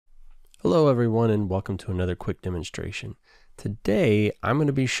Hello everyone and welcome to another quick demonstration. Today I'm going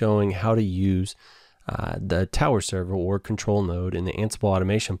to be showing how to use the tower server or control node in the Ansible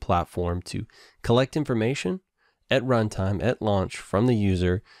automation platform to collect information at runtime, at launch from the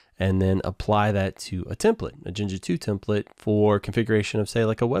user, and then apply that to a template, a Jinja 2 template for configuration of, say,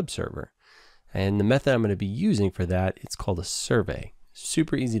 like a web server. And the method I'm going to be using for that, it's called a survey.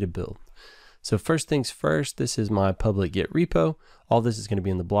 Super easy to build. So first things first, this is my public Git repo. All this is going to be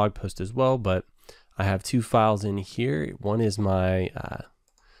in the blog post as well, but I have two files in here. One is my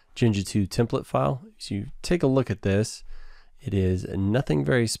Jinja 2 template file. So you take a look at this. It is nothing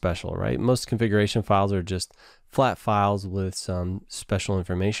very special, right? Most configuration files are just flat files with some special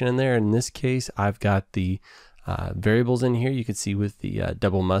information in there. In this case, I've got the variables in here. You can see with the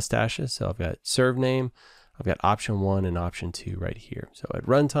double mustaches. So I've got serve name, I've got option 1 and option 2 right here. So at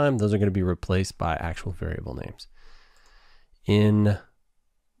runtime, those are going to be replaced by actual variable names. In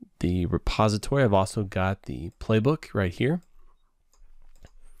the repository, I've also got the playbook right here.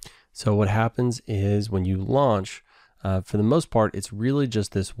 So what happens is when you launch, for the most part, it's really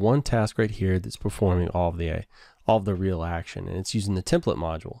just this one task right here that's performing all of the real action, and it's using the template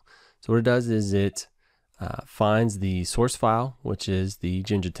module. So what it does is it finds the source file, which is the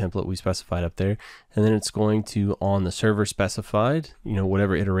Jinja template we specified up there, and then it's going to, on the server specified,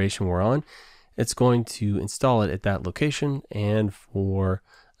 whatever iteration we're on, it's going to install it at that location. And for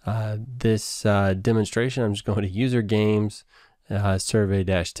this demonstration, I'm just going to user games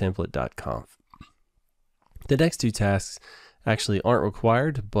survey-template.conf. The next two tasks actually aren't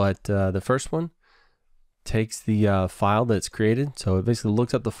required, but the first one takes the file that's created. So it basically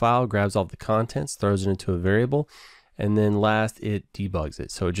looks up the file, grabs all the contents, throws it into a variable, and then last it debugs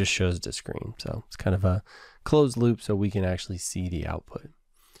it. So it just shows the screen. So it's kind of a closed loop so we can actually see the output.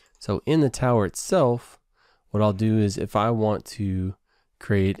 So in the tower itself, what I'll do is if I want to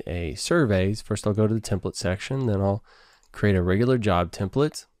create a surveys, first I'll go to the template section, then I'll create a regular job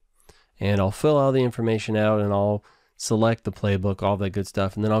template, and I'll fill all the information out, and I'll select the playbook, all that good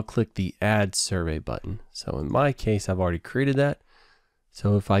stuff, and then I'll click the add survey button. So in my case, I've already created that.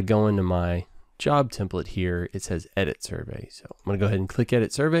 So if I go into my job template here, it says edit survey. So I'm going to go ahead and click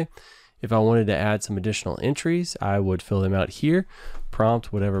edit survey. If I wanted to add some additional entries, I would fill them out here,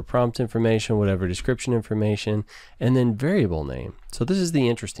 prompt, whatever prompt information, whatever description information, and then variable name. So this is the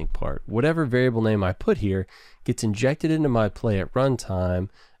interesting part. Whatever variable name I put here gets injected into my play at runtime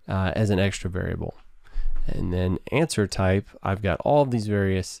as an extra variable. And then answer type, I've got all of these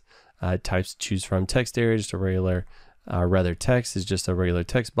various types to choose from. Text area, just a regular, text is just a regular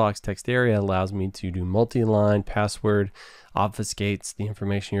text box. Text area allows me to do multi-line, password, obfuscates the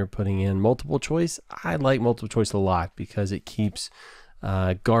information you're putting in. Multiple choice, I like multiple choice a lot because it keeps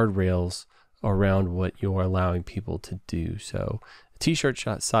guardrails around what you're allowing people to do. So t-shirt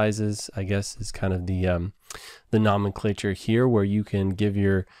shot sizes, I guess, is kind of the nomenclature here, where you can give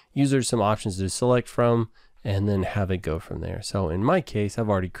your users some options to select from and then have it go from there. So in my case, I've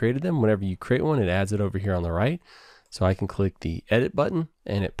already created them. Whenever you create one, it adds it over here on the right. So I can click the edit button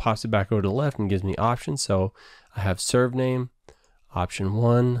and it pops it back over to the left and gives me options. So I have serve name, option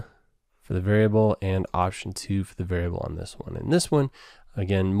 1 for the variable, and option 2 for the variable on this one. And this one,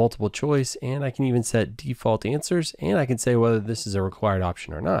 again, multiple choice, and I can even set default answers, and I can say whether this is a required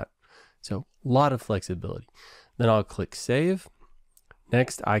option or not. So a lot of flexibility. Then I'll click save.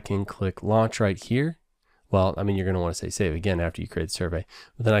 Next, I can click launch right here. Well, I mean, you're going to want to say save again after you create the survey,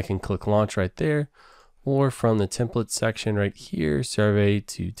 but then I can click launch right there, or from the template section right here, survey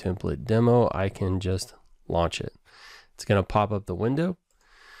to template demo, I can just launch it. It's going to pop up the window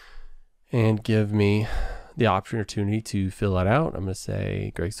and give me the opportunity to fill it out. I'm going to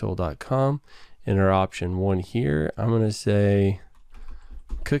say gregsole.com. Enter option 1 here. I'm going to say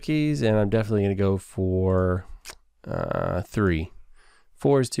cookies, and I'm definitely going to go for 3.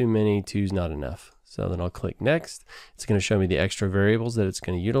 4 is too many, 2 is not enough. So then I'll click next. It's going to show me the extra variables that it's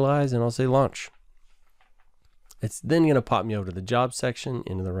going to utilize, and I'll say launch. It's then going to pop me over to the job section,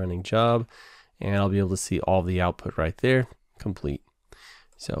 into the running job, and I'll be able to see all the output right there, complete.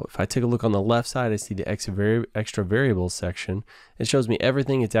 So if I take a look on the left side, I see the extra variables section. It shows me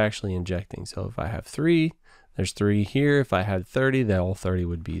everything it's actually injecting. So if I have 3, there's 3 here. If I had 30, then all 30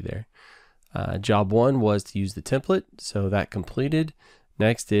 would be there. Job 1 was to use the template, so that completed.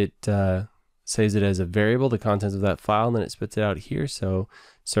 Next, it saves it as a variable, the contents of that file, and then it spits it out here. So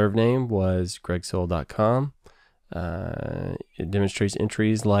serve name was gregsole.com. It demonstrates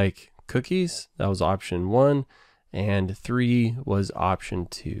entries like cookies. That was option 1. And 3 was option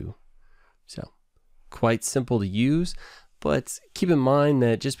 2. So quite simple to use, But keep in mind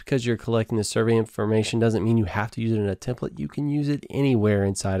that just because you're collecting the survey information doesn't mean you have to use it in a template. You can use it anywhere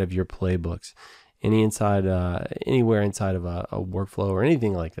inside of your playbooks, anywhere inside of a workflow or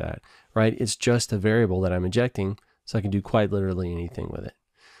anything like that, right? It's just a variable that I'm injecting, so I can do quite literally anything with it.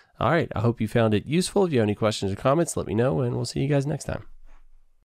 All right, I hope you found it useful. If you have any questions or comments, let me know, and we'll see you guys next time.